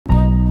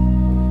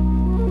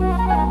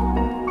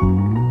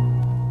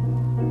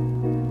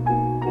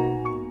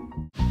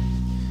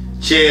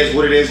Cheers,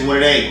 what it is, what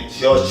it ain't. It's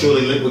yours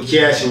truly, Liquid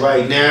Cash, and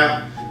right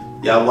now,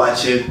 y'all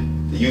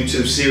watching the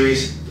YouTube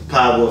series, The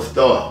Power of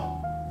Thought.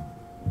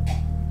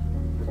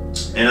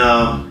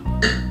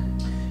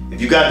 And if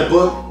you got the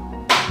book,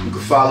 you can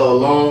follow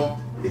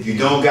along. If you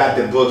don't got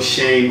the book,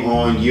 shame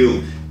on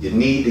you. You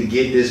need to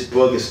get this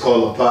book. It's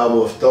called The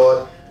Power of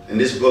Thought. In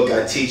this book,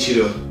 I teach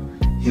you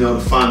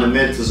the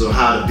fundamentals of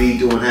how to be,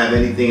 do, and have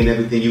anything and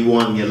everything you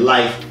want in your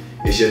life.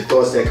 It's your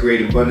thoughts that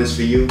create abundance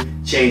for you.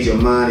 Change your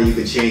mind and you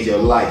can change your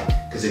life.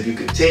 Because if you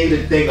continue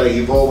to think like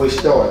you've always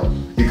thought,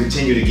 you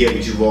continue to get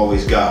what you've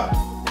always got.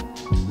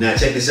 Now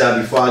check this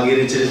out. Before I get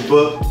into this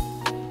book,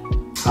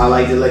 I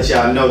like to let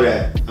y'all know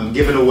that I'm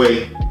giving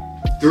away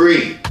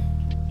 3.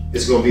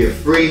 It's going to be a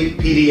free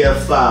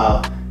PDF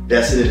file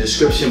that's in the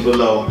description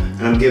below.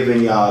 And I'm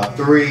giving y'all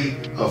 3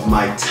 of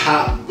my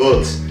top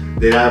books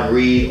that I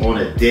read on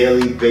a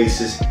daily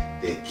basis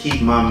that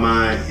keep my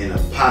mind in a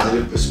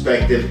positive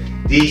perspective.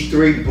 These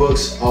 3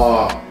 books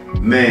are,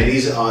 man,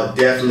 these are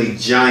definitely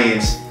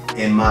giants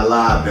in my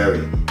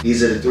library.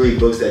 These are the 3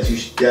 books that you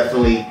should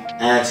definitely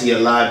add to your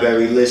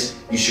library list.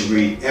 You should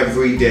read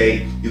every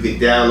day. You can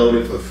download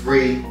it for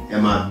free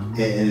in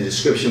the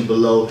description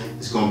below.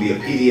 It's going to be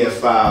a PDF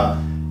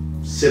file,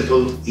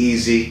 simple,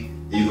 easy.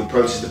 You can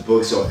purchase the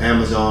books on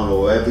Amazon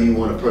or wherever you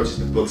want to purchase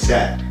the books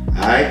at.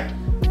 Alright?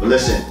 But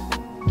listen,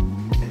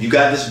 if you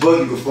got this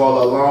book, you can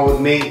follow along with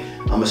me.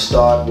 I'm going to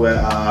start where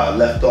I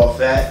left off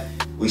at.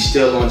 We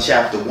still on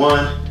chapter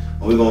 1,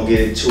 and we're going to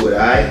get into it,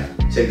 alright?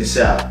 Check this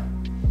out.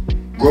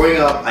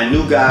 Growing up, I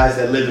knew guys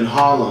that live in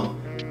Harlem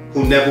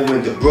who never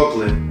went to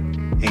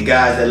Brooklyn, and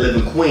guys that live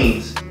in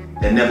Queens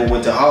that never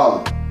went to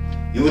Harlem.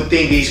 You would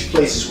think these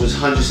places was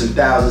hundreds and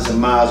thousands of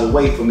miles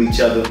away from each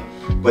other,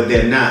 but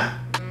they're not.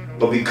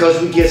 But because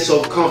we get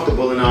so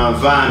comfortable in our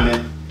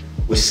environment,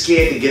 we're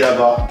scared to get out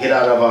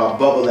of our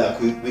bubble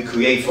that we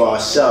create for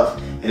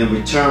ourselves, and in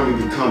return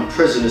we become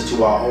prisoners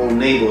to our own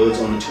neighborhoods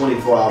on a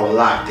 24-hour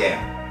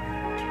lockdown.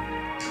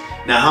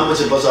 Now how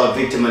much of us are a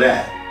victim of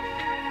that?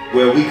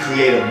 Where we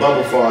create a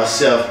bubble for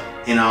ourselves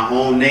in our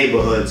own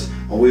neighborhoods,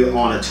 and we're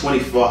on a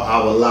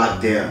 24-hour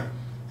lockdown.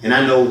 And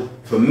I know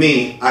for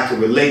me, I can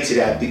relate to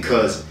that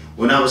because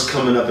when I was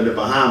coming up in the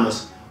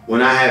Bahamas,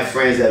 when I had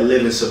friends that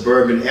live in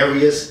suburban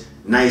areas,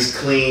 nice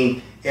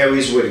clean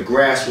areas where the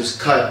grass was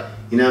cut,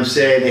 you know what I'm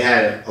saying? They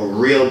had a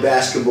real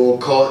basketball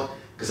court.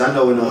 Because I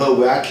know in the hood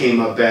where I came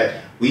up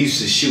at, we used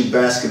to shoot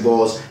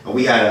basketballs, and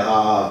we had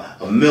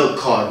a milk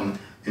carton,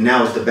 and that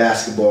was the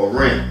basketball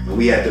rim, and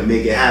we had to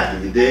make it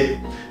happen, you dig?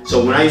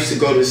 So when I used to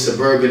go to the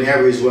suburban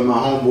areas where my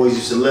homeboys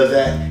used to live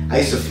at, I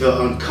used to feel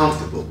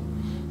uncomfortable.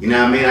 You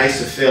know what I mean? I used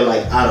to feel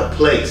like out of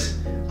place.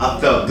 I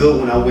felt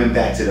good when I went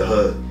back to the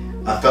hood.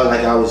 I felt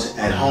like I was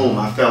at home.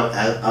 I felt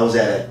I was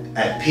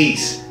at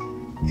peace.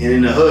 And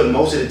in the hood,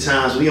 most of the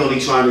times, we only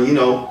trying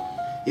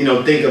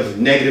to, think of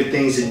negative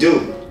things to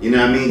do. You know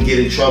what I mean? Get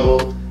in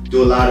trouble,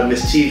 do a lot of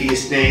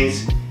mischievous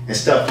things and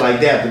stuff like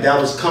that. But that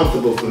was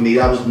comfortable for me.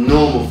 That was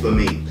normal for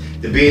me.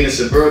 To be in a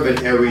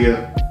suburban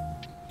area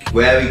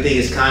where everything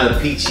is kind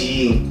of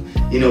peachy and,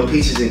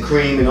 peaches and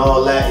cream and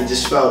all that, it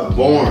just felt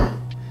boring.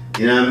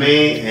 You know what I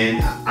mean?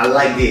 And I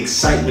like the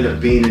excitement of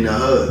being in the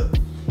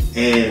hood.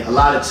 And a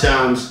lot of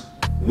times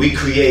we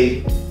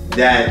create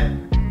that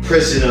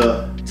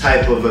prisoner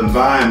type of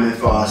environment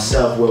for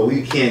ourselves where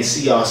we can't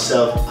see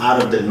ourselves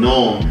out of the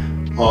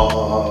norm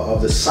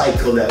of the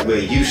cycle that we're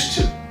used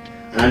to.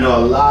 And I know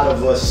a lot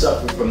of us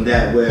suffer from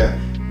that where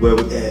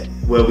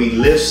we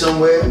live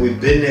somewhere and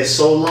we've been there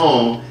so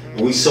long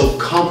and we're so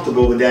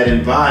comfortable with that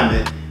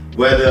environment,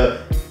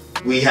 whether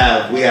we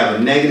have a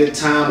negative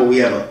time or we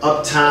have an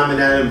up time in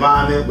that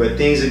environment where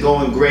things are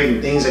going great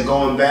and things are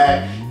going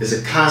bad. It's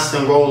a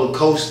constant roller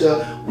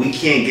coaster. We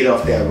can't get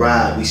off that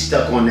ride. We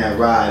stuck on that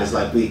ride. It's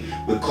like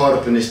we're caught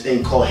up in this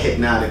thing called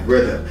hypnotic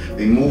rhythm.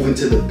 We move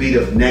into the beat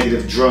of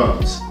negative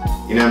drums.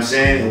 You know what I'm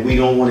saying? And we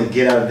don't want to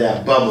get out of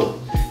that bubble.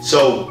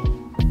 So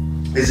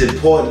it's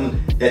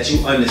important that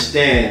you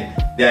understand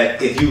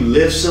that if you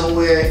live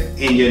somewhere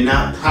and you're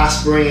not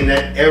prospering in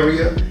that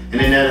area and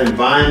in that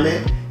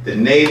environment, the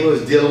neighbor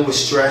is dealing with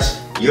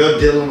stress, you're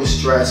dealing with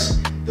stress,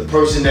 the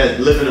person that's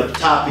living up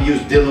top of you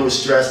is dealing with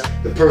stress,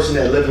 the person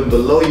that's living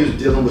below you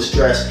is dealing with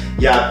stress,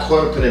 y'all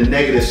caught up in a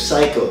negative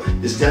cycle.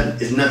 It's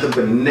nothing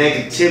but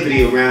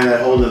negativity around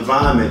that whole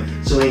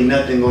environment, so ain't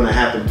nothing gonna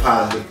happen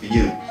positive for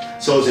you.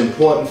 So it's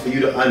important for you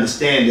to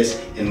understand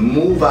this and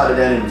move out of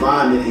that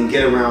environment and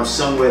get around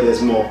somewhere that's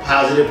more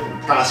positive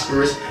and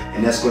prosperous,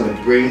 and that's going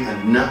to bring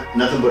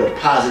nothing but a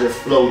positive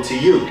flow to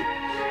you.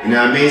 You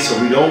know what I mean? So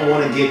we don't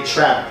want to get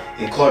trapped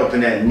and caught up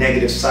in that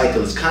negative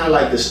cycle. It's kind of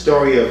like the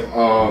story of,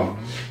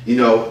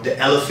 the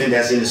elephant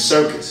that's in the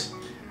circus.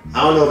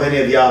 I don't know if any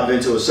of y'all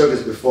been to a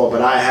circus before,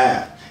 but I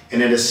have.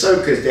 And in a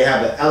circus, they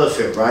have an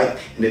elephant, right?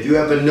 And if you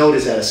ever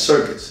notice at a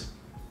circus,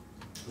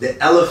 the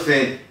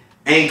elephant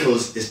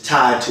ankles is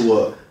tied to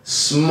a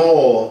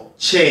small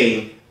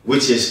chain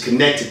which is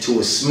connected to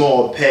a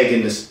small peg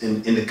in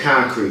the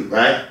concrete,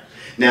 right?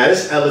 Now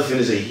this elephant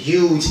is a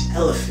huge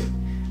elephant.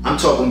 I'm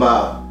talking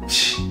about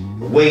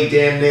weigh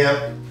damn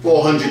near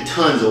 400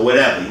 tons or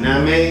whatever, you know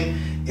what I mean?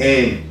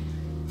 And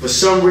for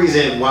some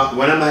reason,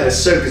 when I'm at a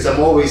circus, I'm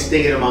always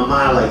thinking in my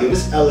mind, like, if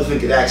this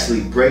elephant could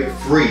actually break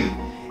free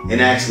and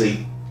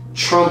actually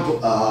kind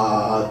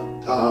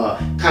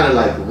of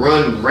like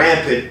run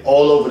rampant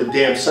all over the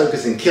damn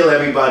circus and kill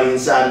everybody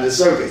inside of the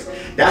circus.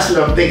 That's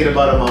what I'm thinking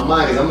about in my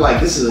mind, because I'm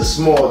like, this is a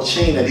small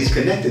chain that he's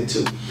connected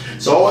to.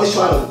 So I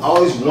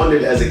always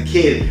wondered as a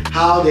kid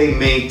how they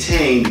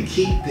maintain to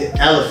keep the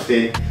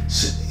elephant,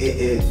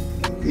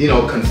 you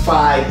know,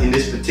 confined in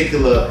this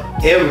particular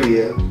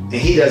area, and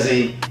he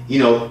doesn't, you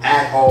know,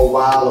 act all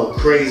wild or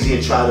crazy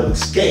and try to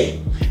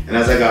escape. And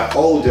as I got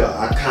older,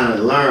 I kind of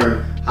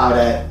learned how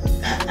that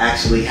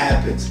actually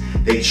happens.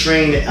 They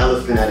train the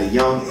elephant at a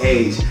young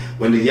age.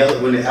 When the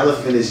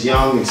elephant is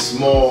young and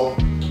small,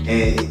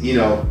 and you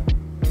know,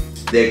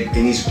 and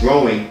he's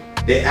growing,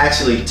 they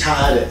actually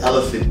tie the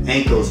elephant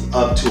ankles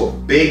up to a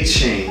big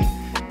chain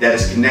that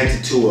is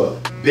connected to a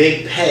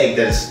big peg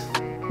that is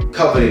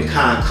covered in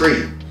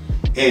concrete.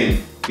 And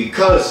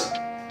because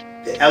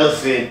the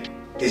elephant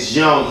is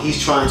young,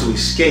 he's trying to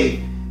escape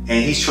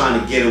and he's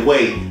trying to get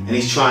away, and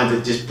he's trying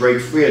to just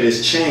break free of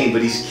this chain,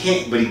 but he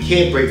can't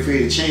break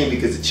free of the chain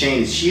because the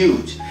chain is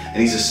huge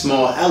and he's a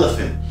small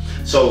elephant.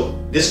 So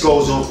this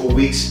goes on for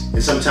weeks,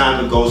 and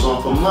sometimes it goes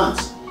on for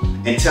months,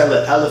 until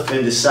the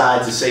elephant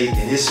decides to say in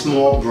his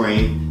small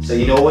brain, say,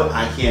 you know what,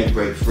 I can't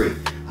break free.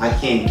 I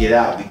can't get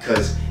out,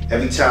 because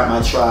every time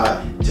I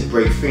try to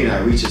break free and I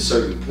reach a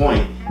certain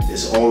point,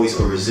 there's always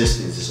a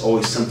resistance. There's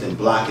always something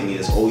blocking me.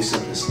 There's always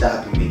something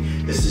stopping me.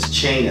 There's this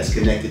chain that's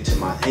connected to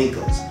my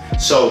ankles.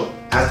 So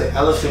as the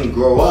elephant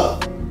grows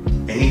up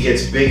and he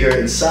gets bigger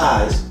in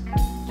size,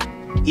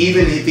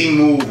 even if he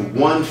moves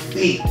 1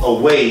 feet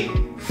away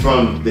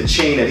from the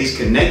chain that he's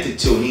connected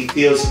to and he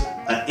feels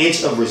an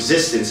inch of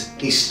resistance,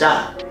 he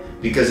stops.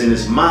 Because in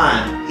his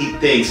mind, he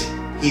thinks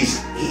he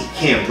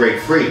can't break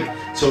free.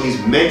 So he's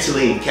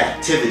mentally in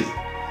captivity.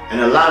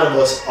 And a lot of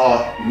us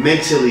are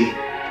mentally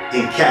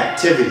in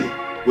captivity,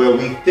 where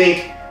we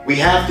think we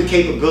have the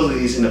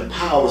capabilities and the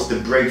powers to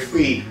break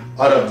free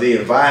out of the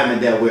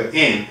environment that we're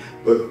in,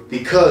 but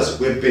because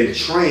we've been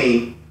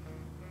trained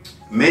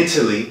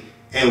mentally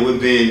and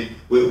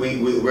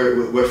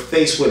we're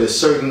faced with a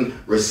certain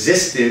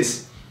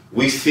resistance,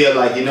 we feel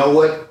like, you know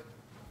what,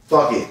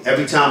 fuck it.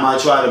 Every time I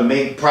try to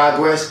make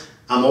progress,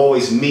 I'm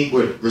always meet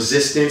with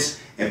resistance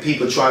and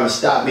people trying to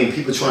stop me and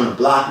people trying to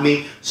block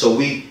me. So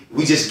we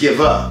just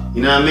give up.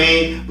 You know what I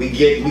mean? We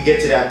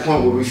get to that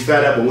point where we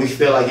fed up and we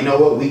feel like, you know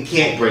what, we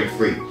can't break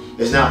free.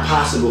 It's not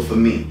possible for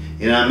me.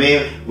 You know what I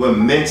mean? We're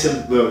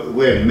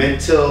in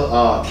mental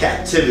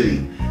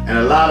captivity, and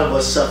a lot of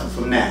us suffer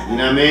from that. You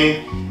know what I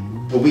mean?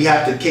 But we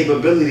have the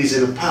capabilities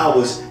and the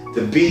powers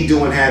to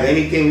have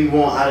anything we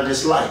want out of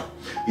this life.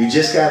 You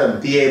just gotta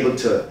be able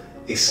to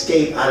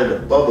escape out of the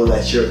bubble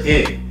that you're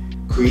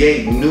in,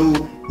 create new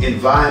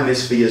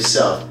environments for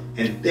yourself,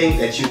 and think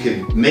that you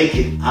can make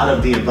it out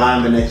of the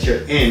environment that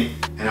you're in,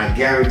 and I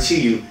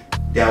guarantee you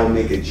that will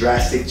make a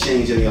drastic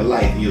change in your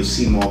life, and you'll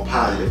see more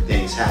positive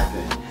things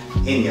happen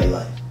in your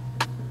life.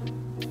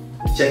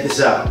 Check this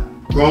out.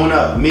 Growing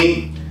up,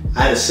 me,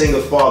 I had a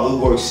single father who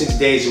worked 6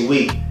 days a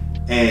week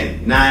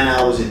and 9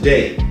 hours a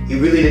day. He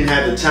really didn't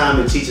have the time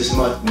to teach us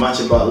much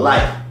about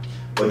life.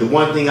 But the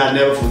one thing I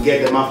never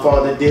forget that my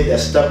father did that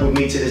stuck with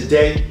me to this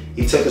day,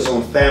 he took us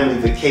on family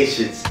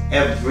vacations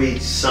every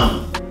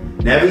summer.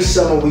 And every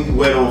summer we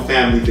went on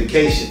family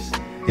vacations.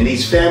 And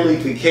these family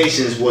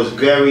vacations was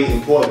very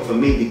important for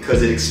me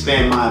because it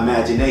expanded my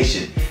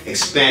imagination,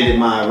 expanded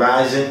my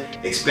horizon,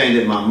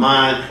 expanded my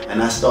mind,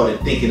 and I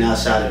started thinking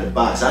outside of the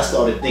box. I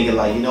started thinking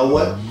like, you know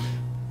what?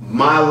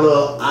 My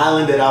little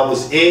island that I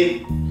was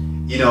in,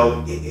 you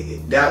know,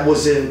 that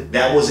wasn't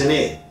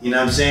it. You know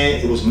what I'm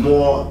saying? It was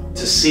more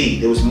to see.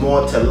 There was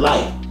more to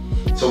life.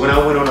 So when I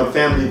went on a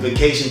family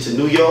vacation to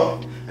New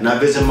York and I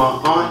visited my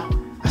aunt,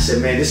 I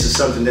said, man, this is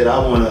something that I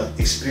want to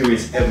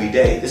experience every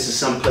day. This is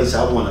some place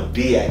I want to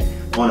be at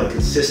on a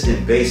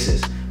consistent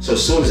basis. So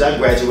as soon as I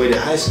graduated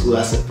high school,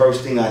 that's the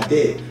first thing I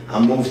did. I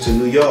moved to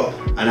New York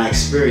and I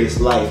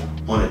experienced life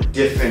on a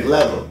different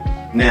level.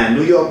 Now,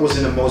 New York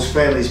wasn't the most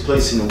friendliest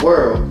place in the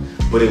world,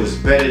 but it was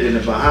better than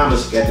the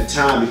Bahamas at the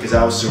time because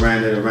I was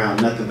surrounded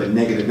around nothing but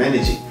negative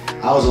energy.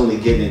 I was only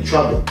getting in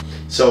trouble.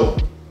 So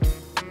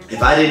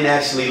if I didn't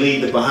actually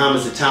leave the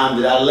Bahamas the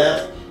time that I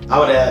left, I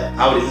would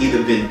have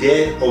either been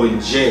dead or in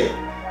jail,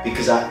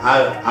 because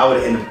I would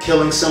have ended up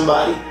killing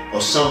somebody,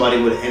 or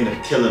somebody would have ended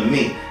up killing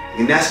me.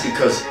 And that's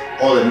because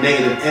all the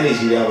negative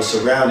energy that was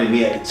surrounding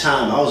me at the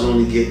time, I was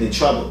only getting in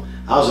trouble.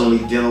 I was only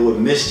dealing with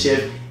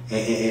mischief,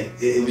 and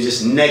it was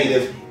just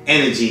negative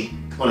energy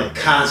on a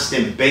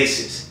constant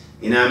basis.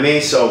 You know what I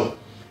mean? So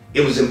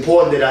it was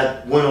important that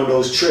I went on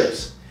those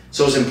trips.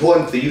 So it's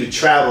important for you to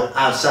travel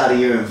outside of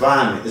your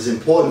environment. It's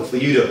important for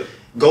you to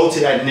go to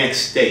that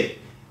next state.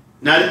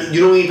 Now, you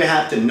don't even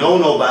have to know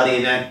nobody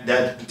in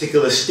that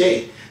particular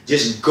state.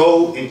 Just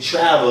go and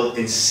travel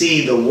and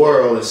see the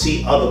world and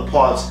see other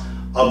parts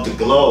of the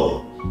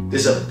globe.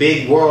 There's a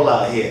big world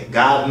out here.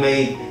 God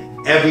made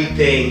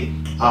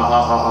everything,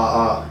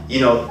 you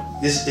know,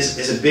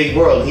 it's a big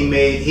world. He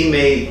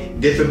made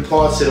different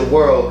parts of the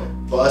world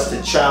for us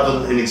to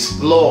travel and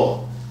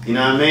explore. You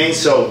know what I mean?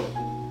 So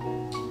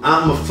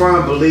I'm a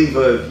firm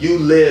believer, if you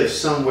live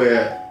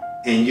somewhere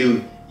and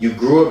you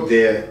grew up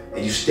there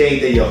and you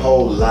stayed there your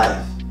whole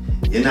life,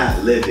 you're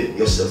not living,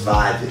 you're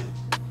surviving.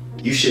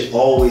 You should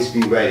always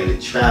be ready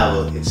to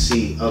travel and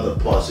see other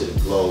parts of the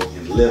globe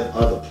and live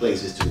other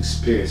places to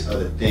experience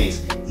other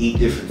things, eat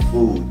different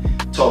food,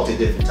 talk to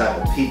different type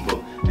of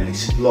people, and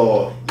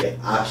explore your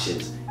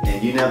options.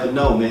 And you never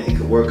know, man, it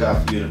could work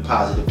out for you in a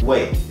positive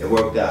way. It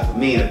worked out for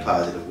me in a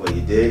positive way,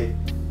 you dig?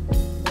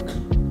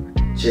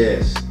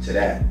 Cheers to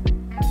that.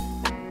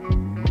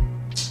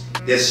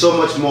 There's so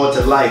much more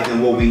to life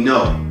than what we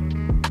know.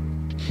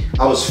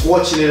 I was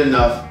fortunate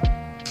enough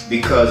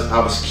because I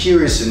was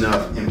curious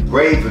enough and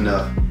brave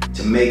enough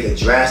to make a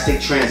drastic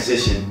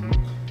transition,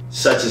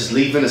 such as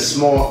leaving a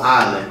small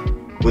island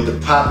with a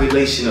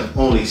population of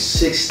only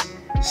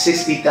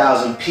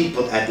 60,000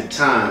 people at the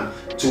time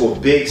to a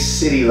big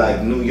city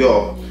like New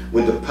York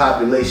with the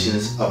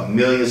populations of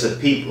millions of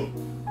people.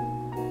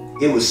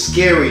 It was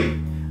scary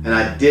and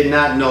I did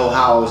not know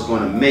how I was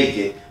going to make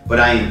it, but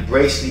I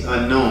embraced the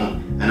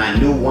unknown, and I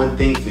knew one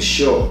thing for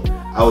sure.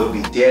 I would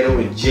be dead or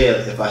in jail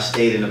if I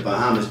stayed in the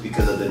Bahamas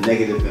because of the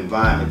negative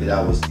environment that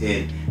I was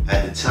in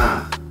at the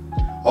time.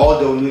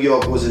 Although New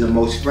York wasn't the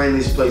most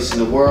friendliest place in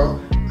the world,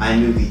 I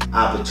knew the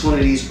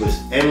opportunities was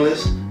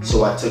endless,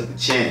 so I took the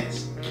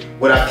chance.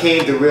 What I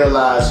came to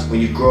realize, when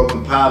you grow up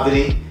in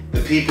poverty,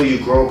 the people you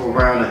grow up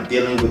around are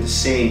dealing with the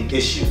same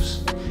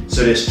issues.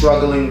 So they're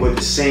struggling with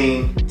the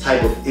same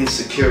type of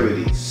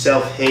insecurity.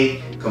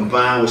 Self-hate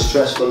combined with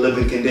stressful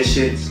living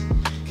conditions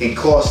can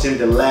cause them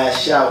to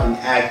lash out and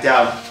act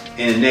out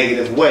in a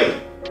negative way.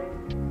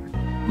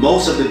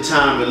 Most of the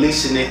time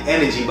releasing their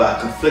energy by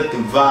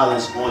conflicting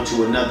violence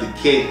onto another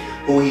kid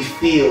who he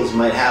feels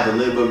might have a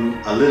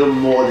little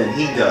more than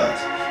he does,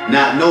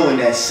 not knowing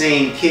that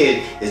same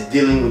kid is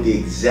dealing with the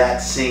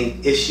exact same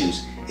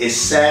issues. It's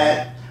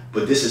sad,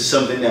 but this is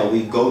something that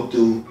we go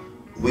through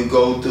in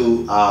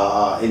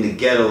the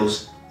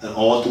ghettos and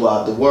all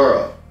throughout the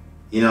world.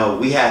 You know,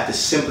 we have to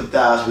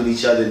sympathize with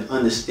each other and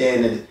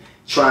understand that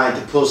trying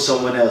to pull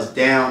someone else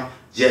down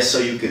just so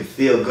you can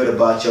feel good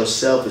about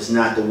yourself is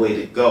not the way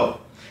to go.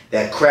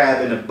 That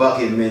crab in the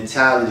bucket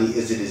mentality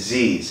is a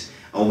disease,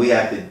 and we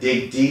have to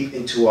dig deep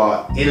into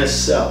our inner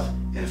self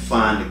and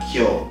find the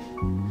cure.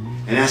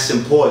 And that's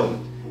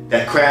important.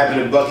 That crab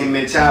in the bucket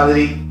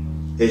mentality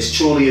is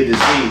truly a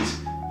disease,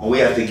 and we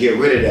have to get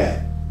rid of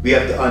that. We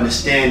have to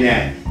understand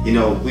that, you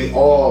know, we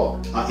all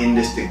are in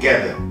this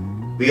together.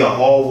 We are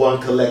all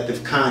one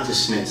collective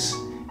consciousness.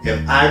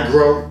 If I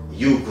grow,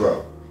 you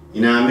grow.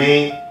 You know what I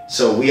mean?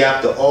 So we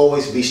have to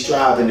always be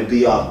striving to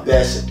be our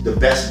best, the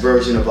best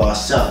version of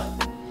ourselves.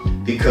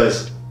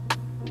 Because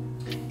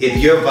if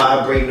you're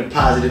vibrating a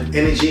positive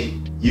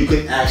energy, you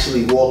could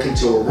actually walk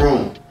into a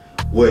room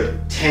with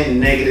 10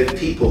 negative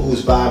people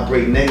who's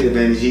vibrating negative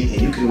energy,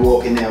 and you can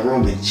walk in that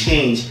room and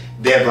change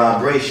their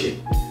vibration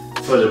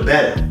for the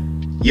better.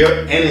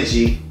 Your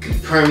energy can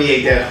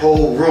permeate that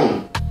whole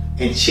room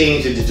and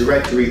change the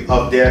trajectory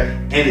of their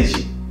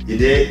energy. You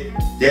did?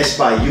 That's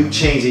by you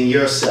changing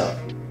yourself.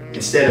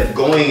 Instead of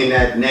going in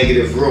that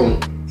negative room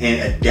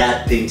and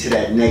adapting to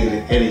that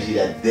negative energy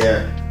that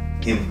they're,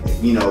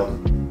 you know,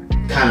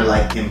 kind of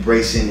like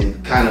embracing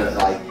and kind of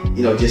like,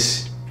 you know,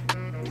 just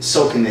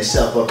soaking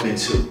themselves up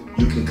into.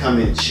 You can come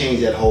in and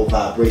change that whole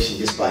vibration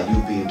just by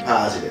you being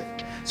positive.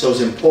 So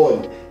it's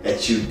important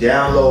that you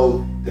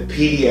download the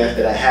PDF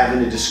that I have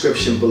in the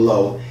description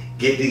below.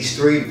 Get these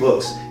 3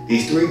 books.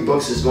 These 3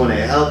 books is going to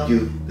help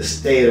you to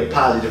stay in a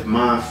positive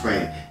mind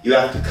frame. You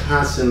have to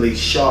constantly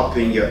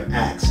sharpen your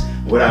axe.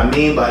 What I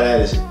mean by that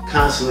is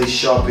constantly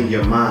sharpen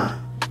your mind.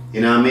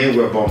 You know what I mean?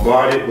 We're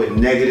bombarded with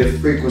negative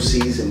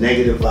frequencies and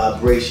negative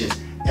vibrations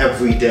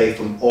every day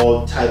from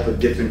all type of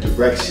different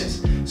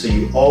directions. So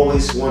you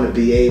always want to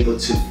be able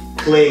to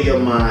clear your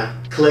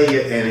mind, clear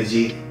your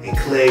energy, and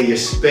clear your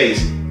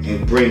space,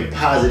 and bring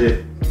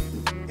positive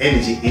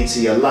energy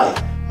into your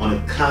life on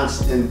a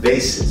constant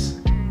basis.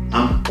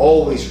 I'm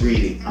always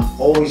reading,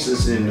 I'm always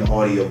listening to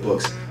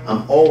audiobooks,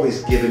 I'm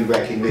always giving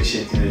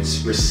recognition and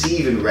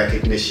receiving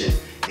recognition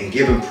and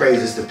giving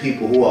praises to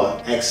people who are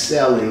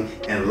excelling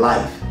in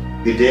life.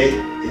 You dig?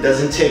 It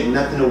doesn't take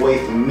nothing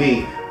away from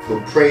me for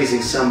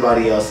praising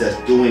somebody else that's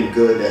doing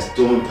good, that's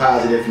doing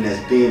positive, and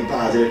that's being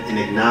positive and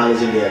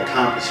acknowledging their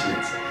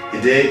accomplishments.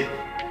 You dig?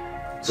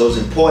 So it's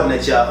important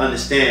that y'all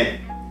understand,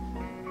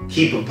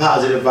 keep a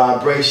positive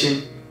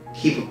vibration,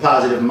 keep a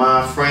positive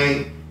mind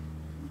frame,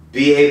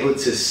 be able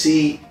to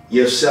see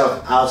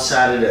yourself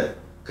outside of the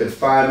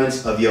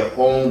confinements of your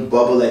own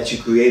bubble that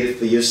you created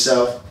for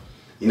yourself.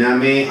 You know what I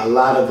mean? A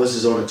lot of us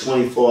is on a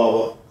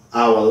 24-hour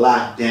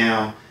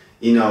lockdown,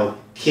 you know,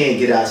 can't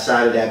get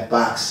outside of that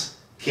box,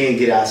 can't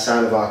get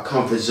outside of our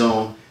comfort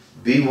zone.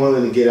 Be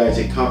willing to get out of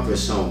your comfort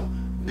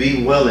zone.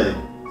 Be willing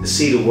to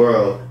see the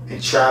world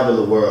and travel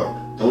the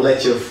world. Don't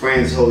let your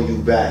friends hold you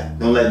back.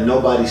 Don't let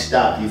nobody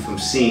stop you from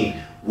seeing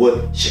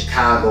what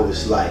Chicago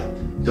is like.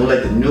 Don't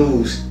let the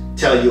news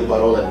tell you about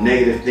all the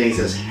negative things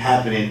that's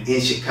happening in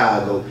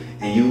Chicago,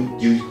 and you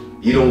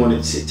don't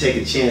want to take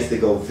a chance to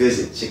go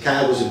visit.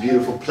 Chicago's a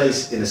beautiful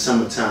place in the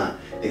summertime.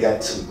 They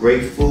got some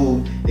great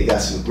food. They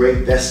got some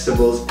great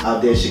festivals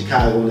out there in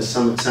Chicago in the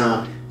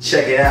summertime.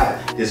 Check it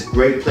out. There's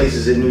great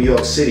places in New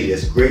York City.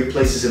 There's great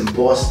places in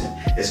Boston.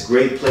 There's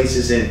great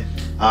places in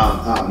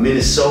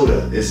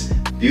Minnesota. There's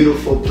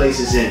beautiful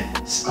places in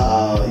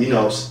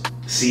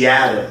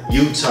Seattle,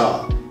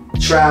 Utah.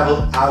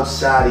 Travel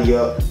outside of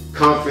your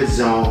comfort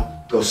zone.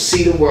 Go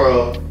see the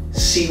world.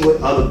 See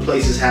what other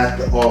places have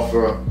to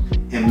offer,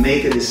 and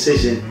make a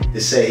decision to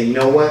say, hey, you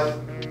know what?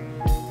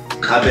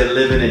 I've been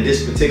living in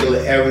this particular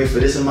area for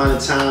this amount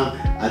of time.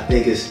 I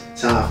think it's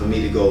time for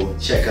me to go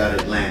check out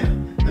Atlanta.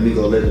 Let me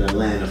go live in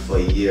Atlanta for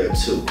a year or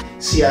two.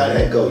 See how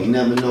that goes. You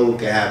never know what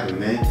can happen,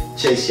 man.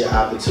 Chase your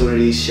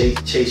opportunities,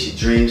 chase your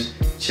dreams,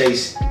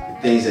 chase the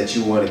things that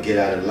you want to get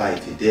out of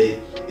life. You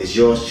dig? It's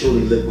yours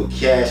truly, Liquid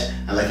Cash.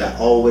 And like I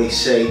always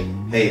say,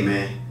 hey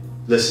man,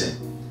 listen,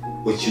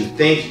 what you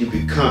think, you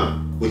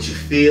become. What you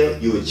feel,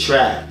 you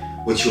attract.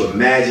 What you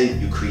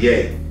imagine, you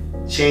create.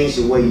 Change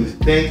the way you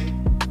think,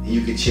 and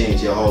you can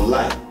change your whole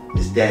life.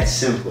 It's that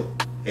simple.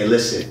 Hey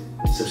listen,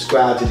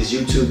 subscribe to this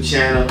YouTube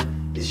channel.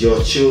 It's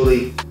yours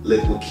truly,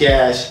 Liquid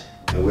Cash,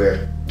 and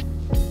we're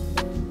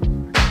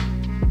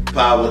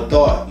Power of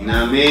Thought. You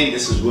know what I mean?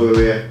 This is where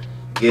we're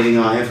getting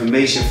our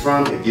information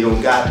from. If you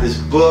don't got this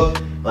book,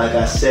 like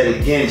I said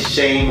again,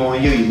 shame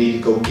on you. You need to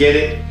go get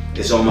it.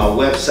 It's on my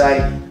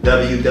website,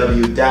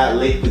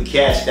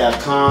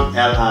 www.liquidcash.com,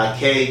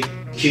 LIQUIDCASH.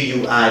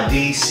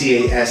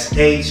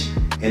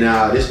 And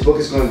this book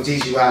is going to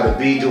teach you how to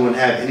be, do, and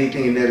have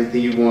anything and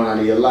everything you want out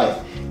of your life.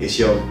 It's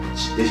your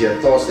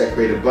thoughts that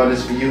create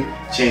abundance for you.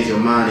 Change your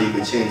mind and you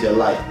can change your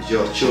life. It's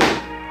yours truly,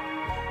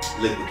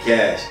 Liquid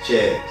Cash.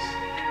 Cheers.